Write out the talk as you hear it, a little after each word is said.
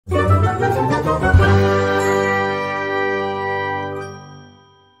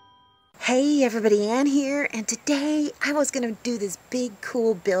Hey everybody, Ann here, and today I was going to do this big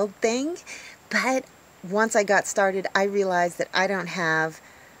cool build thing, but once I got started I realized that I don't have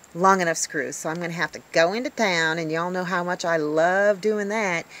long enough screws, so I'm going to have to go into town, and y'all know how much I love doing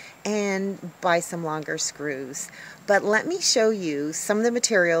that, and buy some longer screws. But let me show you some of the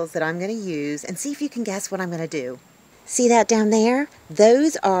materials that I'm going to use and see if you can guess what I'm going to do. See that down there?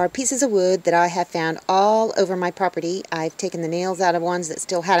 Those are pieces of wood that I have found all over my property. I've taken the nails out of ones that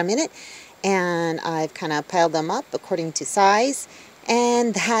still had them in it, and I've kind of piled them up according to size,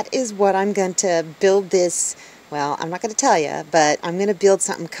 and that is what I'm going to build this. Well, I'm not going to tell you, but I'm going to build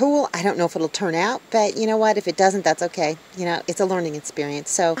something cool. I don't know if it'll turn out, but you know what? If it doesn't, that's okay. You know, it's a learning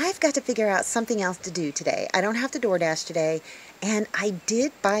experience. So I've got to figure out something else to do today. I don't have to DoorDash today, and I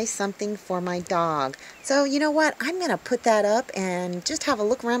did buy something for my dog. So you know what? I'm going to put that up and just have a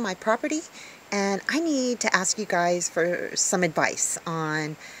look around my property, and I need to ask you guys for some advice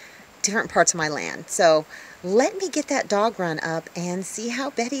on different parts of my land. So let me get that dog run up and see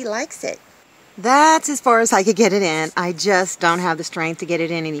how Betty likes it. That's as far as I could get it in. I just don't have the strength to get it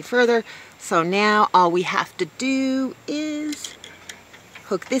in any further. So now all we have to do is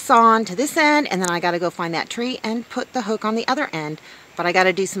hook this on to this end, and then I got to go find that tree and put the hook on the other end. But I got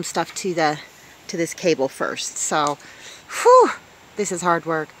to do some stuff to this cable first. So, whew, this is hard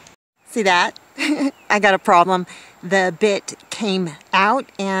work. See that? I got a problem. The bit came out,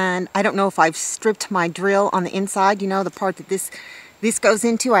 and I don't know if I've stripped my drill on the inside. You know, the part that this goes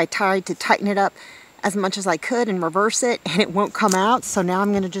into. I tried to tighten it up as much as I could and reverse it, and it won't come out. So now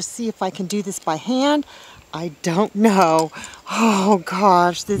I'm going to just see if I can do this by hand. I don't know. Oh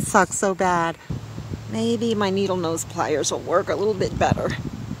gosh, this sucks so bad. Maybe my needle nose pliers will work a little bit better.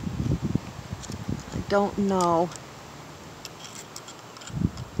 I don't know.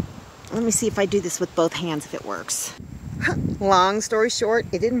 Let me see if I do this with both hands, if it works. Long story short,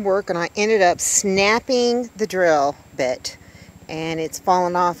 it didn't work, and I ended up snapping the drill bit. And it's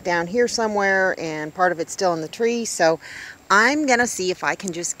fallen off down here somewhere, and part of it's still in the tree. So I'm gonna see if I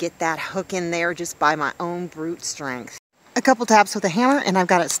can just get that hook in there just by my own brute strength. A couple taps with a hammer and I've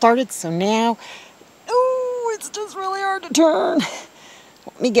got it started. So now, oh, it's just really hard to turn.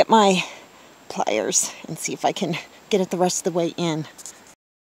 Let me get my pliers and see if I can get it the rest of the way in.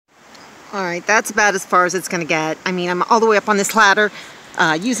 All right, that's about as far as it's gonna get. I mean, I'm all the way up on this ladder.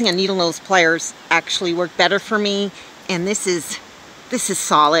 Using a needle nose pliers actually worked better for me. And this is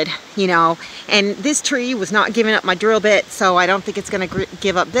solid, you know, and this tree was not giving up my drill bit, so I don't think it's going to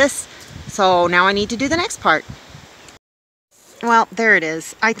give up this. So now I need to do the next part. Well, there it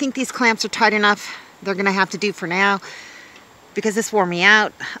is. I think these clamps are tight enough. They're going to have to do for now, because this wore me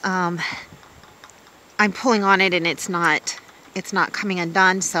out. I'm pulling on it and it's not coming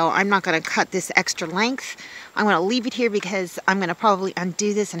undone, so I'm not going to cut this extra length. I'm going to leave it here because I'm going to probably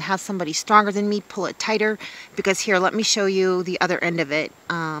undo this and have somebody stronger than me pull it tighter, because here, let me show you the other end of it,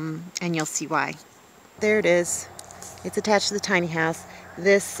 and you'll see why. There it is. It's attached to the tiny house.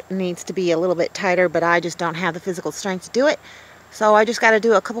 This needs to be a little bit tighter, but I just don't have the physical strength to do it. So I just got to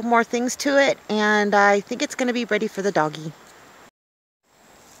do a couple more things to it, and I think it's going to be ready for the doggy.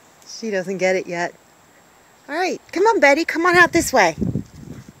 She doesn't get it yet. All right, come on, Betty. Come on out this way.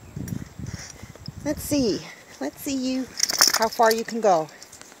 Let's see. Let's see you, how far you can go.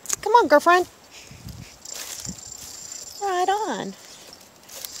 Come on, girlfriend. Right on.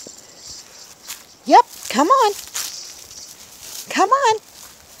 Yep, come on. Come on.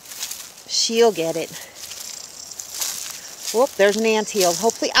 She'll get it. Whoop, there's an anthill.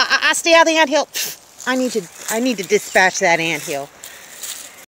 Hopefully, stay out of the anthill. I need to dispatch that anthill.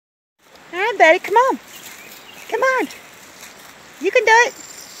 All right, Betty, come on. Come on. You can do it.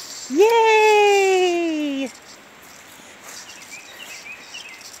 Yay!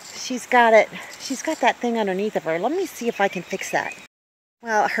 She's got it. She's got that thing underneath of her. Let me see if I can fix that.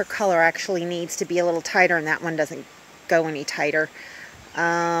 Well, her color actually needs to be a little tighter, and that one doesn't go any tighter.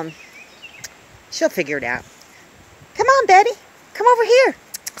 She'll figure it out. Come on, Betty. Come over here.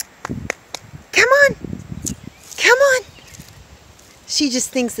 Come on. Come on. She just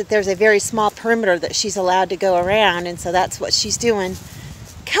thinks that there's a very small perimeter that she's allowed to go around, and so that's what she's doing.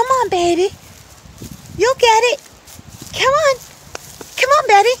 Come on, baby. You'll get it. Come on. Come on,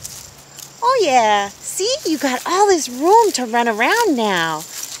 Betty. Oh, yeah. See, you got all this room to run around now.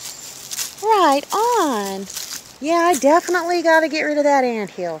 Right on. Yeah, I definitely got to get rid of that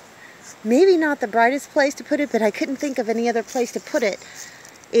anthill. Maybe not the brightest place to put it, but I couldn't think of any other place to put it.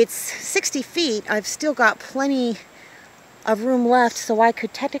 It's 60 feet. I've still got plenty of room left, so I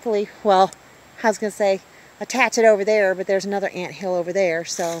could technically, well, I was going to say, attach it over there, but there's another anthill over there,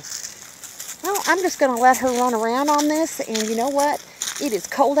 so, well, I'm just going to let her run around on this, and you know what? It is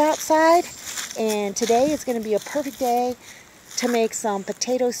cold outside, And today is going to be a perfect day to make some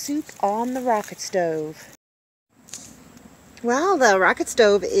potato soup on the rocket stove. Well, the rocket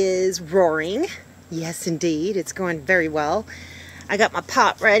stove is roaring. Yes, indeed. It's going very well. I got my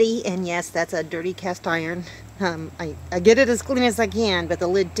pot ready, and yes, that's a dirty cast iron. I get it as clean as I can, but the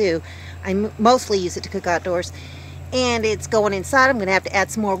lid too. I mostly use it to cook outdoors. And it's going inside. I'm going to have to add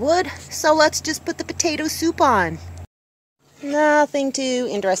some more wood. So let's just put the potato soup on. Nothing too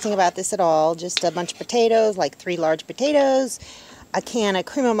interesting about this at all. Just a bunch of potatoes, like 3 large potatoes. A can of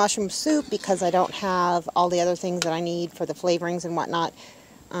cream of mushroom soup because I don't have all the other things that I need for the flavorings and whatnot.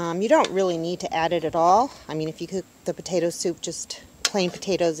 You don't really need to add it at all. I mean, if you cook the potato soup just plain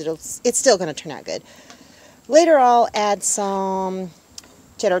potatoes, it's still going to turn out good. Later I'll add some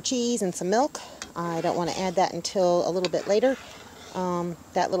cheddar cheese and some milk. I don't want to add that until a little bit later.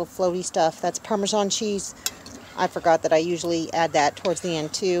 That little floaty stuff, that's Parmesan cheese. I forgot that I usually add that towards the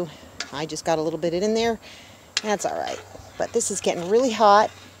end too. I just got a little bit in there. That's alright. But this is getting really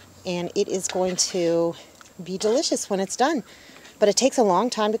hot, and it is going to be delicious when it's done. But it takes a long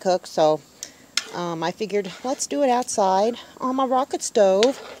time to cook, so I figured let's do it outside on my rocket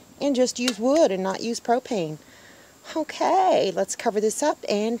stove and just use wood and not use propane. Okay, let's cover this up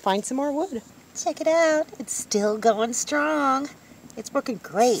and find some more wood. Check it out. It's still going strong. It's working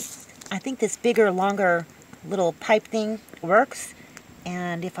great. I think this bigger, longer little pipe thing works.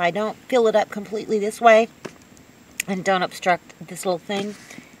 And if I don't fill it up completely this way and don't obstruct this little thing,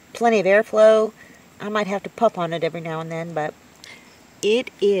 plenty of airflow. I might have to puff on it every now and then, but it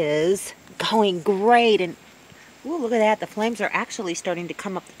is going great. And ooh, look at that. The flames are actually starting to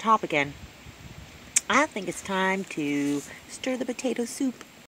come up the top again. I think it's time to stir the potato soup.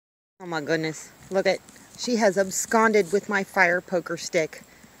 Oh my goodness. Look at, she has absconded with my fire poker stick.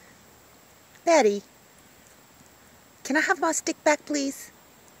 Betty, can I have my stick back, please?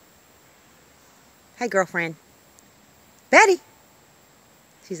 Hey, girlfriend. Betty.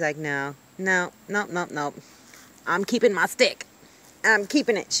 She's like, no. I'm keeping my stick. I'm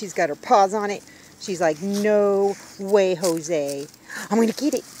keeping it. She's got her paws on it. She's like, no way, Jose. I'm going to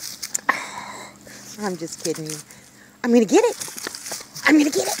get it. I'm just kidding you. I'm going to get it. I'm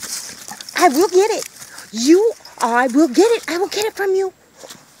going to get it. I will get it. I will get it. I will get it from you.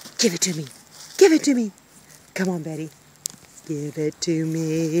 Give it to me. Give it to me. Come on, Betty. Give it to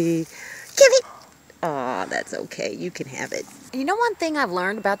me. Give it. Aw, that's okay. You can have it. You know, one thing I've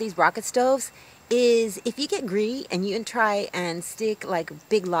learned about these rocket stoves is if you get greedy and you try and stick like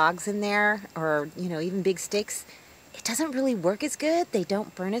big logs in there, or, you know, even big sticks, it doesn't really work as good. They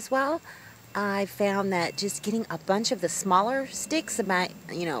don't burn as well. I found that just getting a bunch of the smaller sticks, about,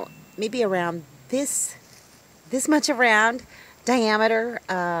 you know, maybe around this much around diameter,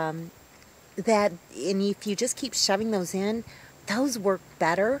 that, and if you just keep shoving those in, those work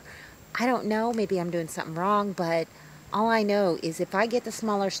better. I don't know, maybe I'm doing something wrong, but all I know is if I get the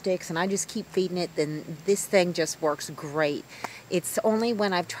smaller sticks and I just keep feeding it, then this thing just works great. It's only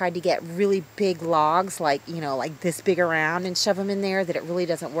when I've tried to get really big logs, like, you know, like this big around, and shove them in there, that it really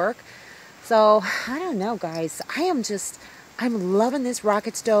doesn't work. So, I don't know, guys. I'm loving this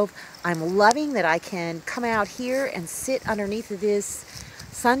rocket stove. I'm loving that I can come out here and sit underneath of this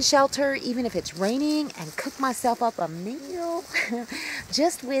sun shelter, even if it's raining, and cook myself up a meal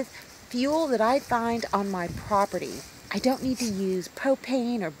just with fuel that I find on my property. I don't need to use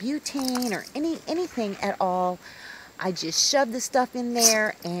propane or butane or anything at all. I just shove the stuff in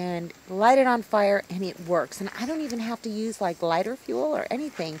there and light it on fire, and it works. And I don't even have to use like lighter fuel or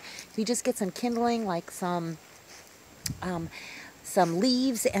anything. If you just get some kindling, like some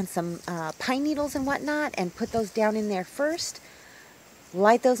leaves and some pine needles and whatnot, and put those down in there first,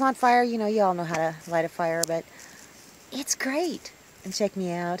 light those on fire. You know, you all know how to light a fire, but it's great. And check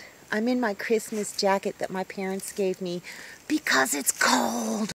me out. I'm in my Christmas jacket that my parents gave me because it's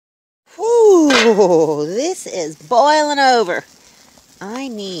cold. Whew, this is boiling over. I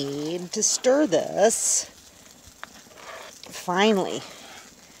need to stir this. Finally.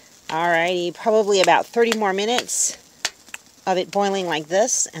 Alrighty, probably about 30 more minutes of it boiling like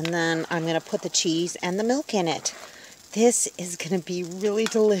this, and then I'm going to put the cheese and the milk in it. This is going to be really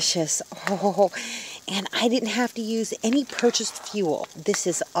delicious. Oh, and I didn't have to use any purchased fuel. This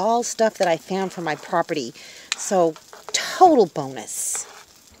is all stuff that I found from my property. So, total bonus.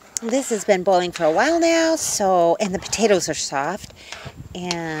 This has been boiling for a while now, and the potatoes are soft.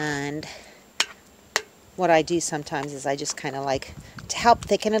 And what I do sometimes is I just kind of like, to help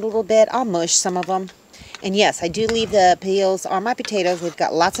thicken it a little bit, I'll mush some of them. And yes, I do leave the peels on my potatoes. They've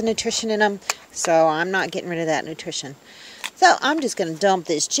got lots of nutrition in them, so I'm not getting rid of that nutrition. So I'm just going to dump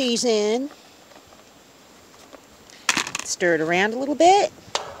this cheese in. Stir it around a little bit.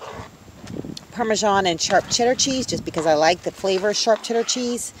 Parmesan and sharp cheddar cheese just because I like the flavor of sharp cheddar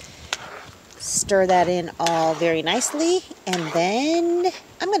cheese. Stir that in all very nicely, and then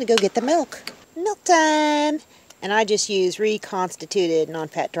I'm going to go get the milk. Milk time! And I just use reconstituted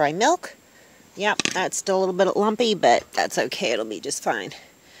non-fat dry milk. Yep, that's still a little bit lumpy, but that's okay. It'll be just fine.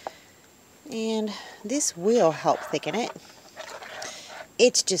 And this will help thicken it.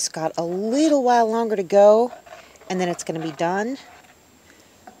 It's just got a little while longer to go, and then it's going to be done.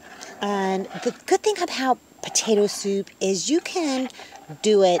 And the good thing about potato soup is you can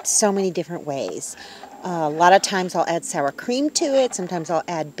do it so many different ways. A lot of times I'll add sour cream to it. Sometimes I'll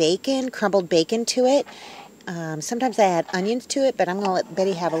add bacon, crumbled bacon to it. Sometimes I add onions to it, but I'm going to let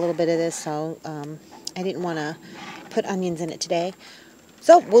Betty have a little bit of this, so I didn't want to put onions in it today.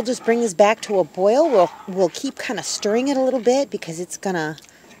 So we'll just bring this back to a boil. We'll keep kind of stirring it a little bit because it's going to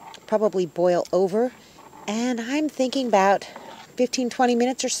probably boil over. And I'm thinking about 15-20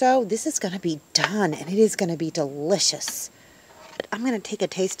 minutes or so, this is going to be done, and it is going to be delicious. But I'm going to take a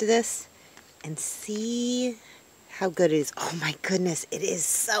taste of this and see how good it is. Oh my goodness, it is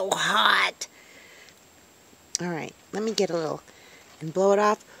so hot. All right, let me get a little and blow it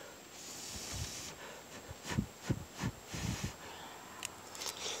off.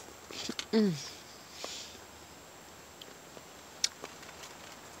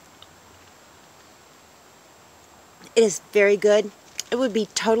 It is very good. It would be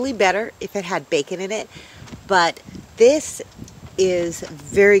totally better if it had bacon in it, but this is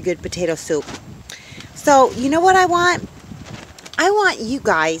very good potato soup. So, you know what I want? I want you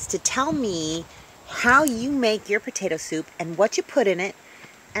guys to tell me how you make your potato soup and what you put in it.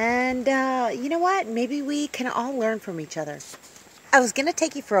 And you know what? Maybe we can all learn from each other. I was going to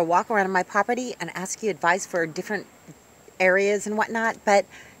take you for a walk around my property and ask you advice for different areas and whatnot, but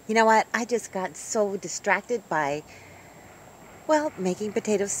you know what? I just got so distracted by, well, making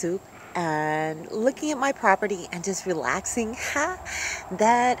potato soup and looking at my property and just relaxing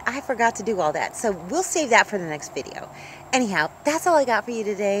that I forgot to do all that. So we'll save that for the next video. Anyhow, that's all I got for you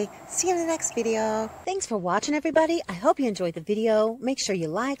today. See you in the next video. Thanks for watching, everybody. I hope you enjoyed the video. Make sure you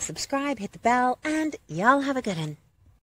like, subscribe, hit the bell, and y'all have a good one.